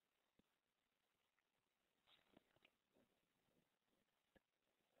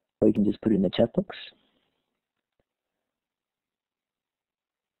 Or you can just put it in the chat box.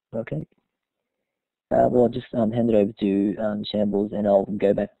 Okay. Well, I'll just hand it over to Shambles, and I'll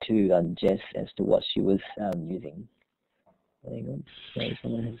go back to Jess as to what she was using. Hang on. Sorry,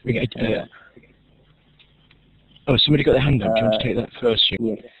 someone has oh, somebody got their hand up. Do you want to take that first?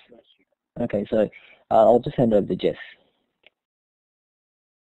 Yes. Okay, so I'll just hand over to Jess.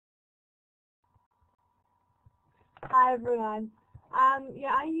 Hi everyone.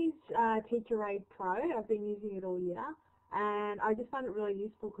 Yeah, I use TeacherAid Pro. I've been using it all year, and I just find it really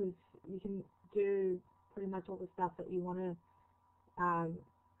useful because you can do pretty much all the stuff that you want to,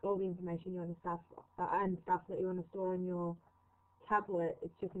 all the information you want to stuff that you want to store in your tablet.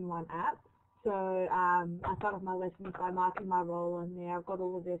 It's just in one app. So I start off my lessons by marking my roll on there. I've got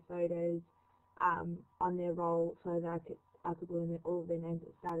all of their photos on their roll so that I could learn all of their names at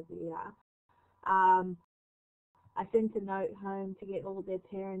the start of the year. I sent a note home to get all of their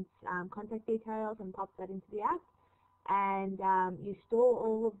parents' contact details and pop that into the app. And you store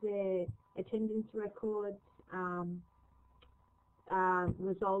all of their attendance records,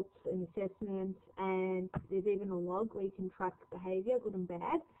 results and assessments, and there's even a log where you can track behaviour, good and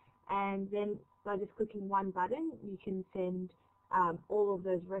bad. And then by just clicking one button, you can send all of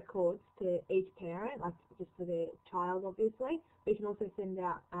those records to each parent, like just for their child, obviously. But you can also send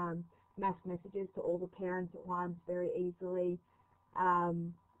out mass messages to all the parents at once very easily.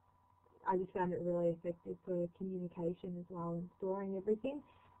 I just found it really effective for communication as well and storing everything,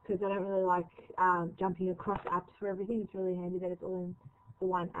 because I don't really like jumping across apps for everything. It's really handy that it's all in the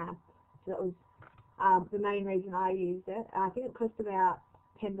one app. So that was the main reason I used it. I think it cost about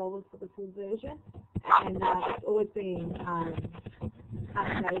 $10 for the full version, and it's always been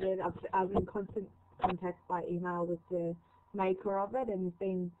updated. I've been in constant contact by email with the maker of it, and it's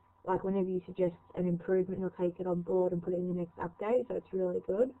been like whenever you suggest an improvement, he'll take it on board and put it in the next update, so it's really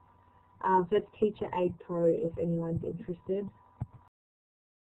good. So it's TeacherAid Pro if anyone's interested.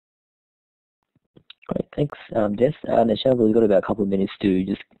 Great, thanks, Jess. Shambles, we've got about a couple of minutes to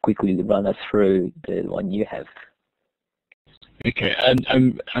just quickly run us through the one you have. Okay, and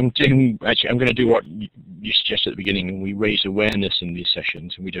I'm going to do what you suggested at the beginning, and we raise awareness in these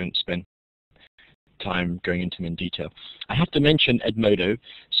sessions, and we don't spend time going into them in detail. I have to mention Edmodo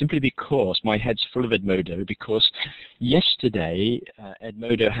simply because my head's full of Edmodo, because yesterday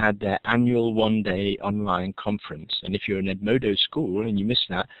Edmodo had their annual one-day online conference, and if you're an Edmodo school and you miss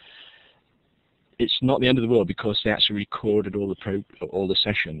that, it's not the end of the world, because they actually recorded all the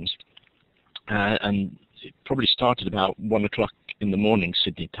sessions, and it probably started about 1 o'clock in the morning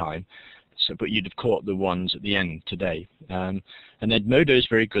Sydney time. So, but you'd have caught the ones at the end today. And Edmodo is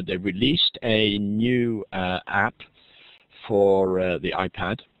very good. They've released a new app for the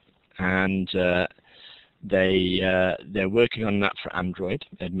iPad, and they're working on that for Android,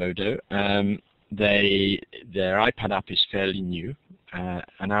 Edmodo. Their iPad app is fairly new,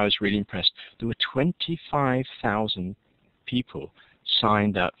 and I was really impressed. There were 25,000 people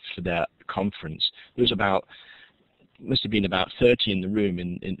signed up for their conference. There was must have been about 30 in the room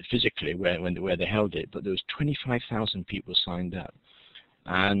physically where they held it, but there was 25,000 people signed up.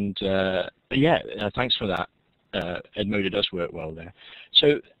 And yeah, thanks for that. Edmodo does work well there.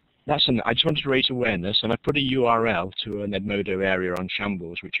 So that's I just wanted to raise awareness, and I put a URL to an Edmodo area on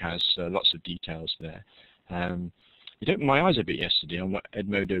Shambles, which has lots of details there. It opened my eyes a bit yesterday on what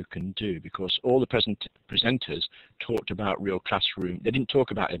Edmodo can do, because all the presenters talked about real classroom. They didn't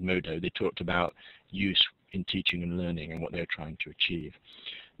talk about Edmodo. They talked about use in teaching and learning and what they're trying to achieve.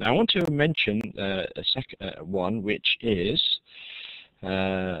 Now I want to mention a second one, which is,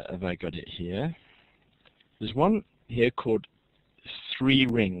 have I got it here? There's one here called 3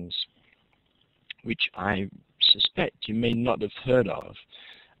 Rings, which I suspect you may not have heard of.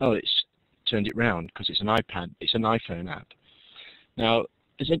 Oh, it's turned it round because it's an iPad, it's an iPhone app. Now,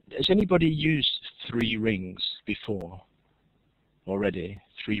 has anybody used 3 Rings before already?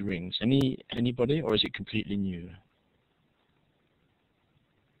 3 Rings. Anybody, or is it completely new?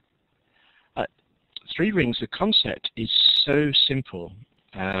 3 Rings, the concept is so simple.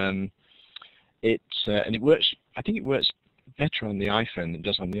 And it works. I think it works better on the iPhone than it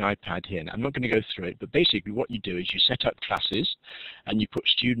does on the iPad here. Now, I'm not going to go through it, but basically what you do is you set up classes, and you put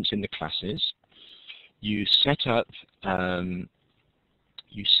students in the classes. You set up some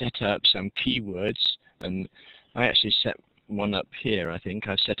keywords, and I actually set one up here. I think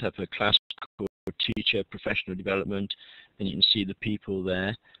I set up a class called Teacher Professional Development, and you can see the people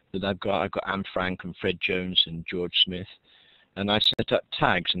there that I've got. I've got Anne Frank and Fred Jones and George Smith. And I set up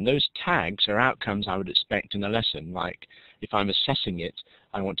tags, and those tags are outcomes I would expect in a lesson. Like if I'm assessing it,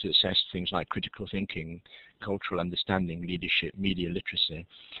 I want to assess things like critical thinking, cultural understanding, leadership, media literacy.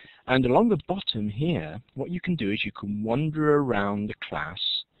 And along the bottom here, what you can do is you can wander around the class,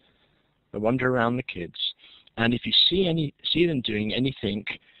 wander around the kids, and if you see them doing anything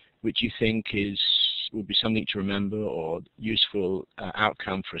which you think will be something to remember or useful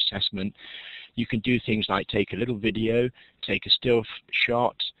outcome for assessment, you can do things like take a little video, take a still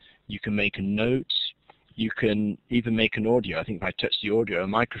shot, you can make a note, you can even make an audio. I think if I touch the audio, a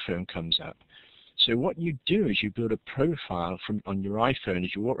microphone comes up. So what you do is you build a profile on your iPhone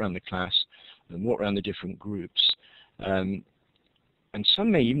as you walk around the class and walk around the different groups. And some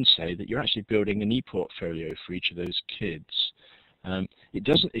may even say that you're actually building an e-portfolio for each of those kids.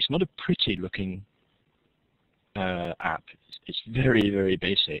 It's not a pretty looking app. It's very, very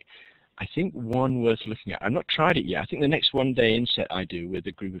basic. I think one worth looking at. I've not tried it yet. I think the next one-day inset I do with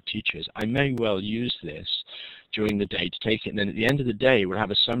a group of teachers, I may well use this during the day to take it, and then at the end of the day we'll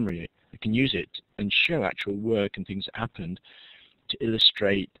have a summary. I can use it and show actual work and things that happened to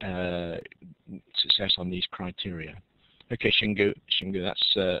illustrate success on these criteria. Okay, Shingo,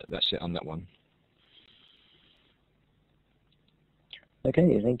 that's it on that one.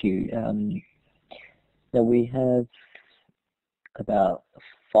 Okay, thank you. Now we have about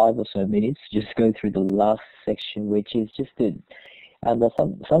 5 or so minutes to just go through the last section, which is just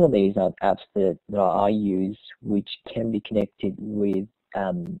some of these are apps that I use, which can be connected with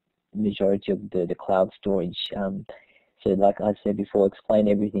majority of the cloud storage. So like I said before, Explain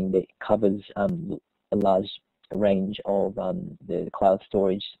Everything that covers a large range of the cloud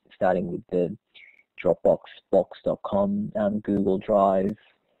storage, starting with the Dropbox, Box.com, Google Drive,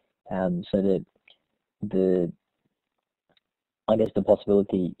 so that I guess the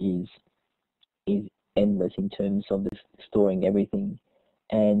possibility is endless in terms of storing everything,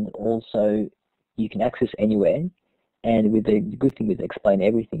 and also you can access anywhere. And with the good thing with Explain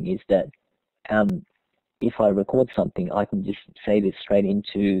Everything is that if I record something, I can just save it straight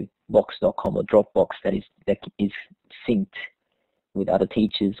into Box.com or Dropbox that is synced with other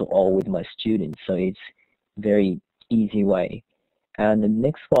teachers or with my students. So it's very easy way. And the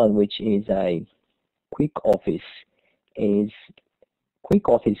next one, which is a Quick Office, is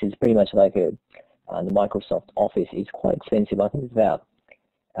pretty much like the Microsoft Office. It's quite expensive. I think it's about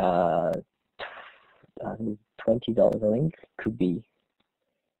 $20. I think could be,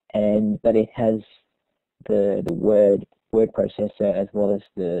 but it has the word processor as well as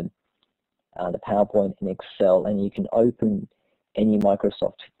the PowerPoint and Excel, and you can open any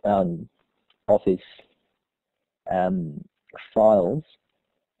Microsoft Office files,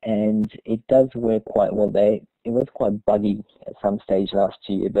 and it does work quite well. It was quite buggy at some stage last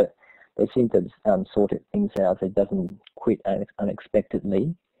year, but they seem to have sorted things out so it doesn't quit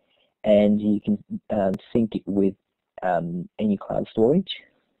unexpectedly, and you can sync it with any cloud storage.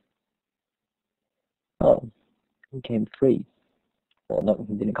 Oh, it came free. Well,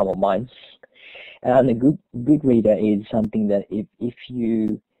 it didn't come on mine. And a good reader is something that if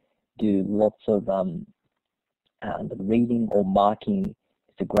you do lots of reading or marking,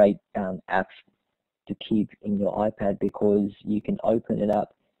 it's a great app to keep in your iPad, because you can open it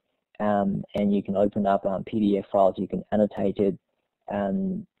up and you can open up PDF files, you can annotate it,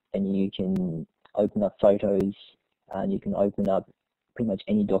 and you can open up photos, and you can open up pretty much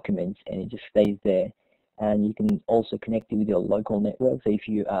any documents, and it just stays there. And you can also connect it with your local network. So if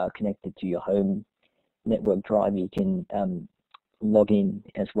you are connected to your home network drive, you can log in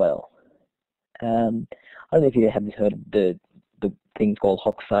as well. I don't know if you have heard of the thing called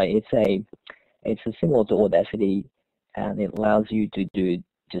Hokusai. It's similar to Audacity, and it allows you to do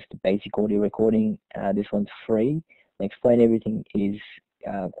just basic audio recording. This one's free. Explain Everything is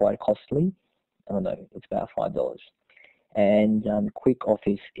quite costly. I don't know, it's about $5. And Quick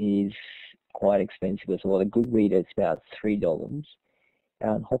Office is quite expensive as well. A good reader is about $3.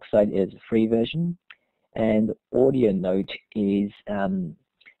 Hockside is a free version, and Audio Note is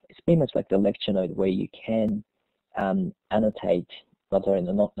it's pretty much like the lecture note where you can annotate. Not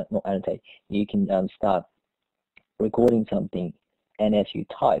annotate. You can start recording something, and as you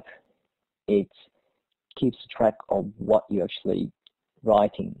type, it keeps track of what you're actually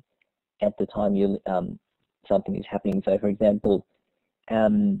writing at the time you something is happening. So, for example,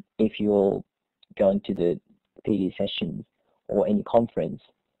 if you're going to the PD session or any conference,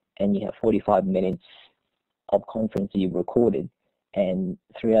 and you have 45 minutes of conference that you've recorded, and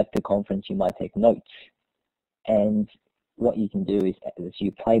throughout the conference you might take notes, and what you can do is, as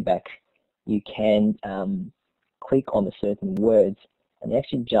you play back, you can click on the certain words, and it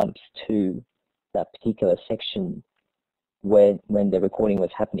actually jumps to that particular section when the recording was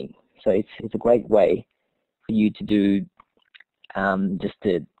happening. So it's a great way for you to do just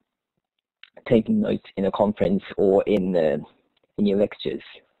taking notes in a conference or in your lectures.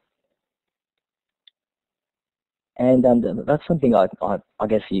 And that's something I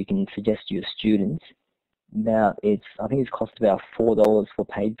guess you can suggest to your students. Now, I think it's cost about $4 for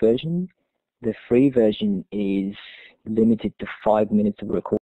paid version. The free version is limited to 5 minutes of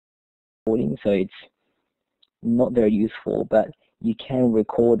recording, so it's not very useful, but you can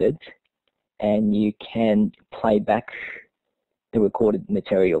record it and you can play back the recorded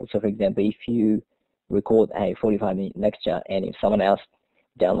material. So, for example, if you record a 45-minute lecture, and if someone else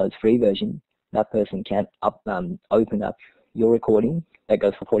downloads free version, that person can open up your recording that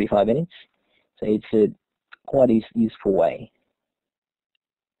goes for 45 minutes. So it's a quite useful way.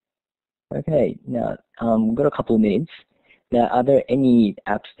 Okay, now we've got a couple of minutes. Now, are there any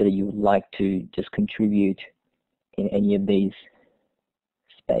apps that you would like to just contribute in any of these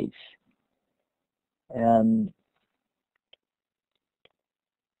space?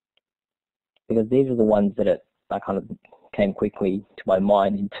 Because these are the ones that I kind of came quickly to my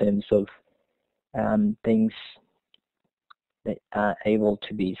mind in terms of things that are able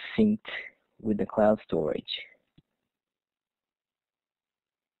to be synced with the cloud storage.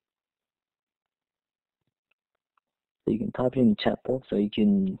 So you can type it in the chat box, so you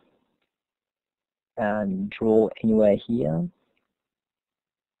can draw anywhere here.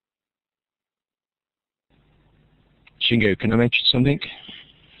 Shingo, can I mention something?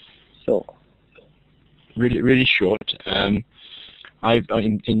 Sure. Really short. In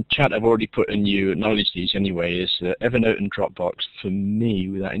chat, I've already put, and you acknowledge these anyway, is Evernote and Dropbox, for me,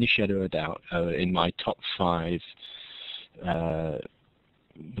 without any shadow of a doubt, in my top 5. But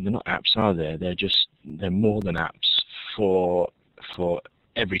they're not apps, are they? They're more than apps for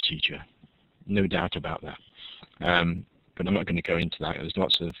every teacher, no doubt about that. But I'm not going to go into that. There's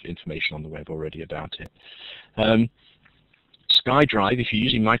lots of information on the web already about it. SkyDrive, if you're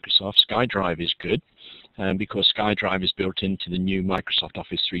using Microsoft, SkyDrive is good. Because SkyDrive is built into the new Microsoft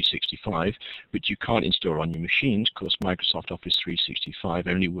Office 365, which you can't install on your machines because Microsoft Office 365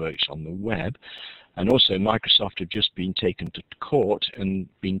 only works on the web. And also, Microsoft have just been taken to court and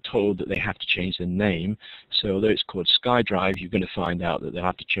been told that they have to change their name. So although it's called SkyDrive, you're going to find out that they'll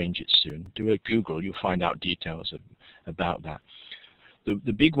have to change it soon. Do a Google, you'll find out details about that.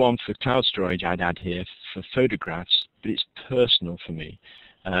 The big one for cloud storage I'd add here for photographs, but it's personal for me,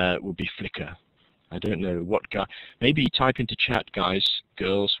 would be Flickr. I don't know what guy. Maybe type into chat, guys,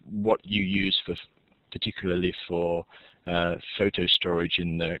 girls, what you use for, particularly for photo storage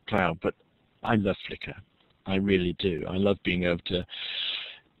in the cloud. But I love Flickr. I really do. I love being able to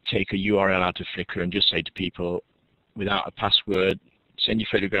take a URL out of Flickr and just say to people, without a password, send your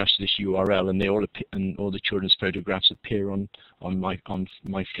photographs to this URL, and they all and all the children's photographs appear on my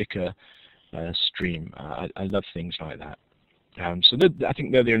Flickr stream. I love things like that. So I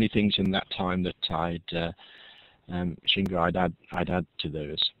think they're the only things in that time that Shingo, I'd add to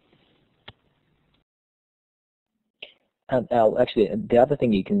those. Actually, the other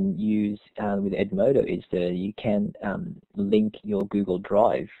thing you can use with Edmodo is that you can link your Google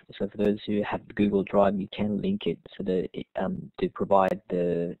Drive. So for those who have Google Drive, you can link it so that to provide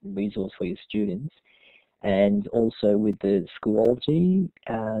the resource for your students. And also with the Schoology,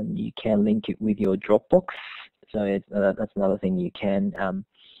 you can link it with your Dropbox. So that's another thing you can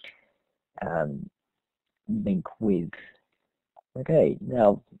link with. Okay,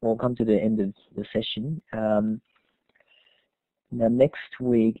 now we'll come to the end of the session. Now next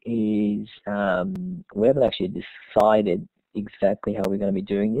week is, we haven't actually decided exactly how we're going to be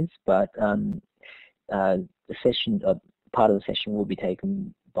doing this, but the session, part of the session will be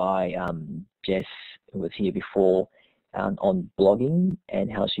taken by Jess, who was here before, on blogging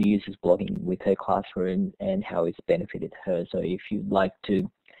and how she uses blogging with her classroom and how it's benefited her. So if you'd like to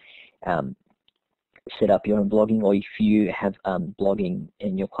set up your own blogging, or if you have blogging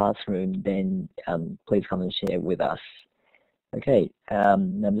in your classroom, then please come and share with us. Okay,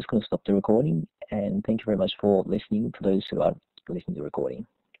 I'm just going to stop the recording, and thank you very much for listening, for those who are listening to the recording.